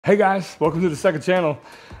Hey guys, welcome to the second channel.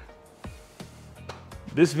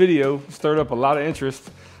 This video stirred up a lot of interest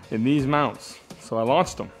in these mounts, so I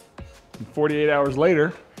launched them. And 48 hours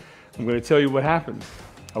later, I'm going to tell you what happened.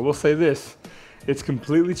 I will say this, it's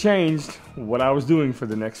completely changed what I was doing for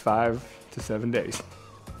the next 5 to 7 days,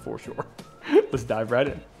 for sure. Let's dive right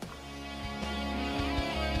in.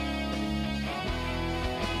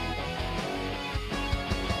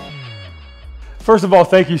 First of all,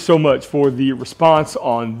 thank you so much for the response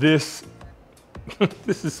on this.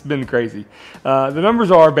 This has been crazy. The numbers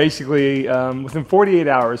are basically within 48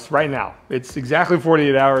 hours right now. It's exactly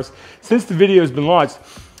 48 hours since the video has been launched.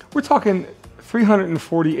 We're talking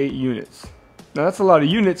 348 units. Now that's a lot of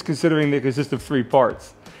units considering they consist of 3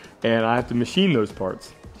 parts and I have to machine those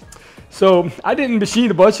parts. So I didn't machine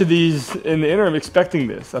a bunch of these in the interim expecting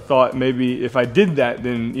this. I thought maybe if I did that,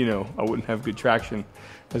 then I wouldn't have good traction,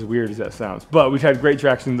 as weird as that sounds. But we've had great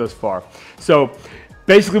traction thus far. So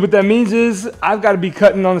basically what that means is I've got to be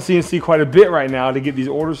cutting on the CNC quite a bit right now to get these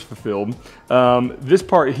orders fulfilled. This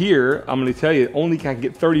part here, I'm going to tell you, only can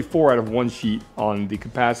get 34 out of one sheet on the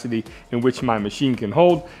capacity in which my machine can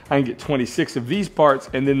hold. I can get 26 of these parts,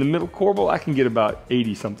 and then the middle corbel, I can get about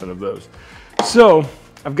 80 something of those. So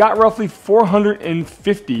I've got roughly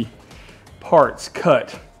 450 parts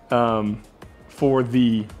cut for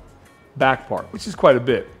the back part, which is quite a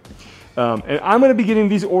bit. And I'm going to be getting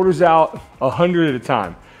these orders out 100 at a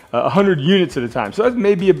time, 100 units at a time. So that's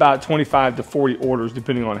maybe about 25 to 40 orders,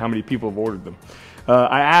 depending on how many people have ordered them.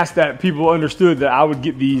 I asked that people understood that I would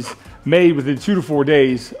get these made within 2 to 4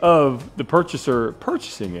 days of the purchaser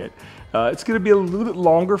purchasing it. It's going to be a little bit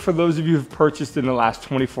longer for those of you who've purchased in the last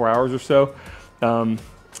 24 hours or so.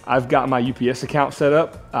 I've got my UPS account set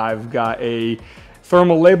up. I've got a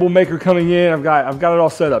thermal label maker coming in. I've got it all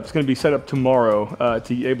set up. It's going to be set up tomorrow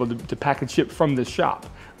to be able to pack and ship from this shop,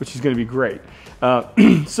 which is going to be great.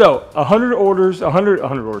 So 100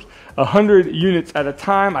 units at a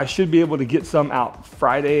time. I should be able to get some out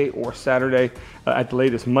Friday or Saturday, at the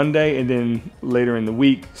latest Monday, and then later in the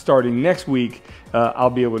week, starting next week, I'll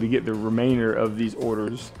be able to get the remainder of these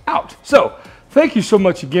orders out. So thank you so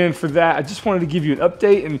much again for that. I just wanted to give you an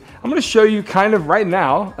update, and I'm going to show you kind of right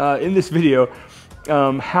now in this video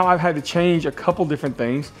how I've had to change a couple different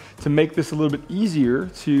things to make this a little bit easier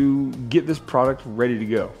to get this product ready to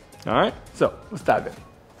go. All right, so let's dive in.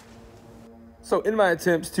 So in my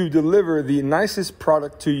attempts to deliver the nicest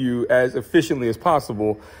product to you as efficiently as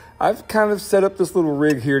possible, I've kind of set up this little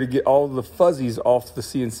rig here to get all of the fuzzies off the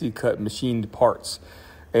CNC cut machined parts.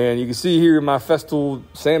 And you can see here my Festool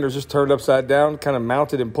sanders just turned upside down, kind of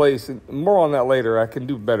mounted in place. And more on that later, I can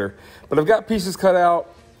do better. But I've got pieces cut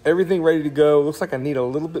out, everything ready to go. Looks like I need a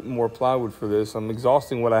little bit more plywood for this. I'm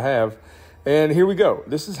exhausting what I have. And here we go.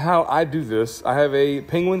 This is how I do this. I have a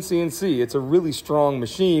Penguin CNC. It's a really strong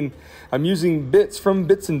machine. I'm using bits from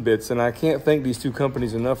Bits and Bits, and I can't thank these two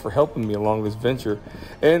companies enough for helping me along this venture.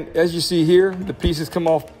 And as you see here, the pieces come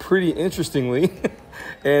off pretty interestingly.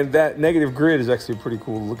 And that negative grid is actually a pretty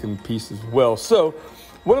cool looking piece as well. So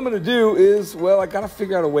what I'm going to do is, well, I got to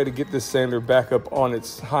figure out a way to get this sander back up on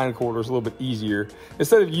its hindquarters a little bit easier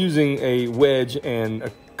instead of using a wedge and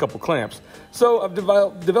a couple clamps. So I've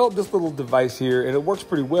developed this little device here, and it works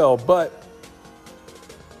pretty well, but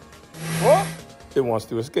it wants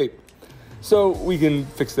to escape. So we can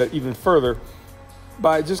fix that even further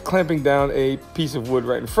by just clamping down a piece of wood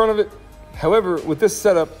right in front of it. However, with this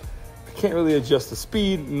setup, I can't really adjust the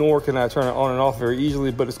speed, nor can I turn it on and off very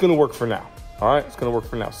easily, but it's going to work for now. All right, it's going to work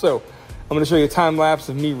for now. So I'm going to show you a time lapse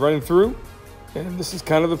of me running through, and this is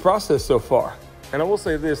kind of the process so far. And I will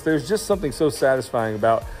say this, there's just something so satisfying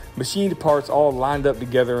about machined parts all lined up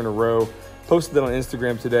together in a row. Posted that on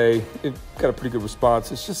Instagram today. It got a pretty good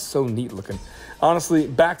response. It's just so neat looking. Honestly,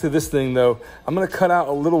 back to this thing though, I'm going to cut out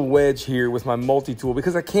a little wedge here with my multi-tool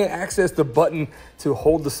because I can't access the button to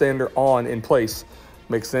hold the sander on in place.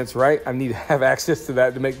 Makes sense, right? I need to have access to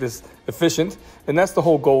that to make this efficient, and that's the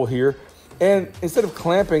whole goal here. And instead of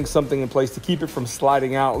clamping something in place to keep it from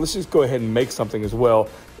sliding out, let's just go ahead and make something as well.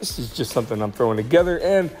 This is just something I'm throwing together,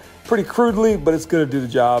 and pretty crudely, but it's gonna do the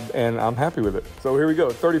job, and I'm happy with it. So here we go,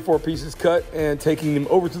 34 pieces cut and taking them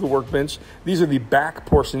over to the workbench. These are the back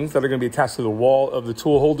portions that are gonna be attached to the wall of the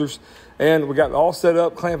tool holders. And we got it all set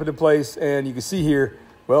up, clamped in place, and you can see here,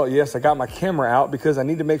 well, yes, I got my camera out because I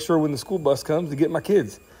need to make sure when the school bus comes to get my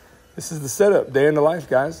kids. This is the setup, day in the life,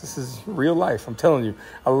 guys. This is real life, I'm telling you.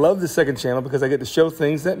 I love the second channel because I get to show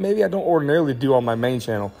things that maybe I don't ordinarily do on my main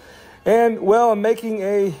channel. And, well, I'm making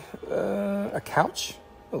a couch,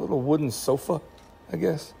 a little wooden sofa, I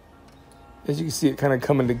guess. As you can see it kind of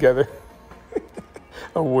coming together.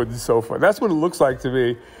 A wooden sofa. That's what it looks like to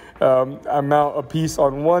me. I mount a piece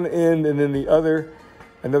on one end and then the other,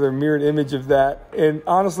 another mirrored image of that. And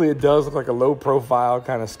honestly, it does look like a low profile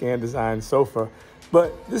kind of scan design sofa.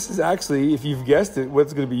 But this is actually, if you've guessed it, what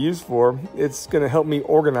it's going to be used for. It's going to help me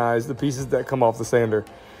organize the pieces that come off the sander.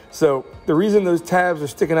 So the reason those tabs are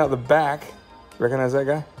sticking out the back, recognize that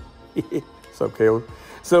guy? What's up, Caleb?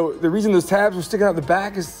 So the reason those tabs are sticking out the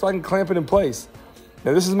back is so I can clamp it in place.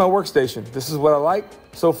 Now this is my workstation. This is what I like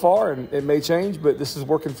so far, and it may change, but this is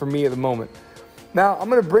working for me at the moment. Now I'm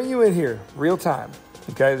going to bring you in here real time.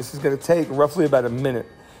 Okay, this is going to take roughly about a minute,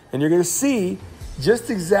 and you're going to see just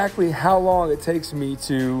exactly how long it takes me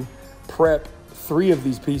to prep 3 of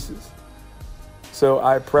these pieces. So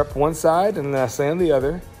I prep one side and then I sand the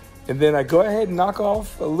other, and then I go ahead and knock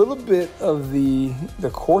off a little bit of the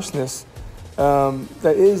coarseness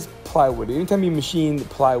that is plywood. Anytime you machine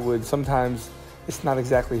plywood, sometimes it's not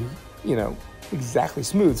exactly, exactly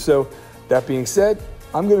smooth. So that being said,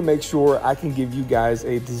 I'm gonna make sure I can give you guys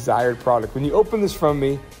a desired product. When you open this from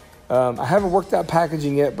me, I haven't worked out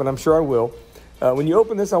packaging yet, but I'm sure I will. When you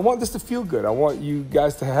open this, I want this to feel good. I want you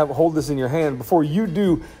guys to hold this in your hand before you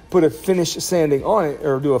do put a finish sanding on it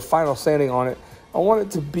or do a final sanding on it. I want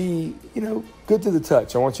it to be, good to the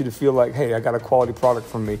touch. I want you to feel like, hey, I got a quality product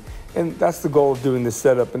from me. And that's the goal of doing this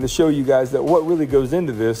setup, and to show you guys that what really goes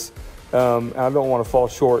into this. And I don't want to fall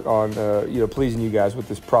short on, pleasing you guys with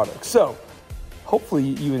this product. So hopefully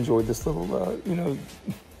you enjoyed this little,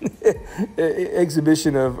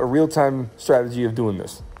 exhibition of a real-time strategy of doing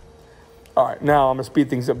this. All right, now I'm gonna speed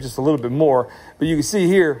things up just a little bit more, but you can see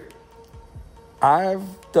here, I've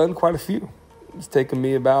done quite a few. It's taken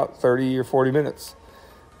me about 30 or 40 minutes,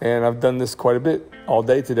 and I've done this quite a bit all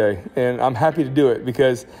day today, and I'm happy to do it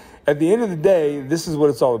because at the end of the day, this is what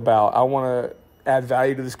it's all about. I wanna add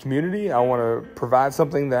value to this community. I wanna provide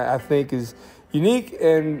something that I think is unique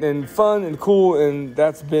and fun and cool, and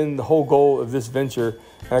that's been the whole goal of this venture.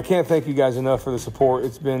 And I can't thank you guys enough for the support.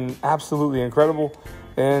 It's been absolutely incredible.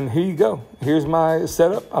 And here you go. Here's my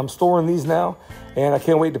setup. I'm storing these now, and I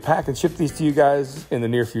can't wait to pack and ship these to you guys in the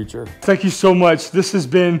near future. Thank you so much. This has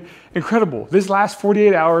been incredible. This last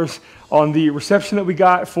 48 hours on the reception that we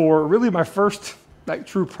got for really my first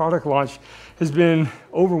true product launch has been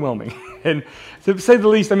overwhelming. And to say the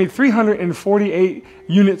least, 348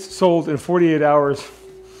 units sold in 48 hours.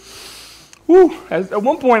 Woo. At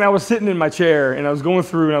one point I was sitting in my chair and I was going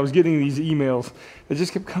through and I was getting these emails that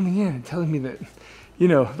just kept coming in and telling me that,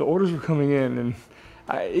 the orders were coming in, and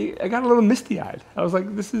I got a little misty-eyed. I was like,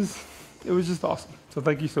 it was just awesome. So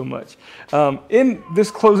thank you so much. In this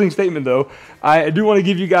closing statement though, I do want to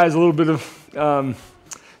give you guys a little bit of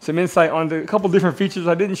some insight on a couple different features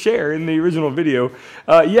I didn't share in the original video.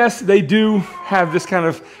 Yes, they do have this kind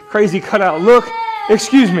of crazy cutout look.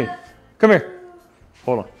 Excuse me, come here.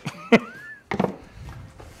 Hold on.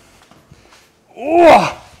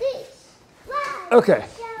 Oh! Okay.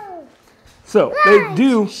 So they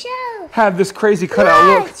do have this crazy cutout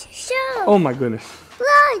look. Oh my goodness.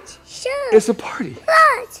 It's a party.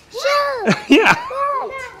 Yeah.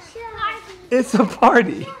 It's a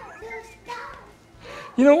party.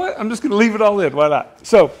 You know what? I'm just going to leave it all in. Why not?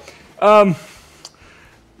 So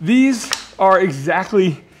these are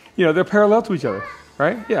exactly, they're parallel to each other,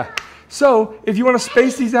 right? Yeah. So if you want to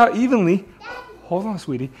space these out evenly, hold on,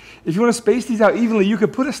 sweetie. If you want to space these out evenly, you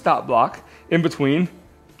could put a stop block in between,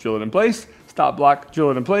 drill it in place, stop block,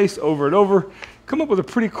 drill it in place, over and over. Come up with a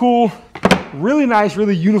pretty cool, really nice,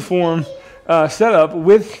 really uniform setup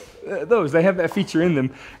with those. They have that feature in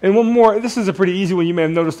them. And one more, this is a pretty easy one you may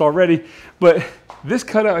have noticed already, but this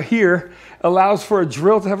cutout here allows for a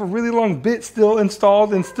drill to have a really long bit still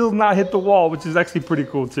installed and still not hit the wall, which is actually pretty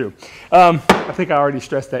cool too. I think I already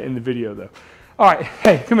stressed that in the video though. All right,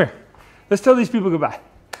 hey, come here. Let's tell these people goodbye.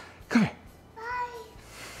 Come here. Bye.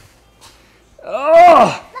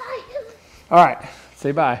 Oh! Bye. All right,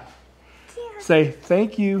 say bye. Yeah. Say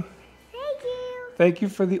thank you. Thank you. Thank you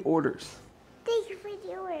for the orders. Thank you for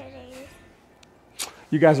the orders.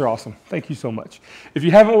 You guys are awesome. Thank you so much. If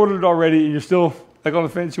you haven't ordered it already and you're still on the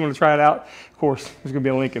fence, you want to try it out, of course, there's going to be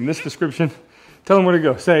a link in this description. Tell them where to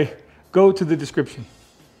go. Say, go to the description.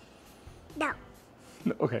 No.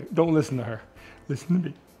 Okay, don't listen to her. Listen to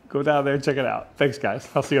me. Go down there and check it out. Thanks, guys.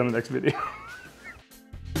 I'll see you on the next video.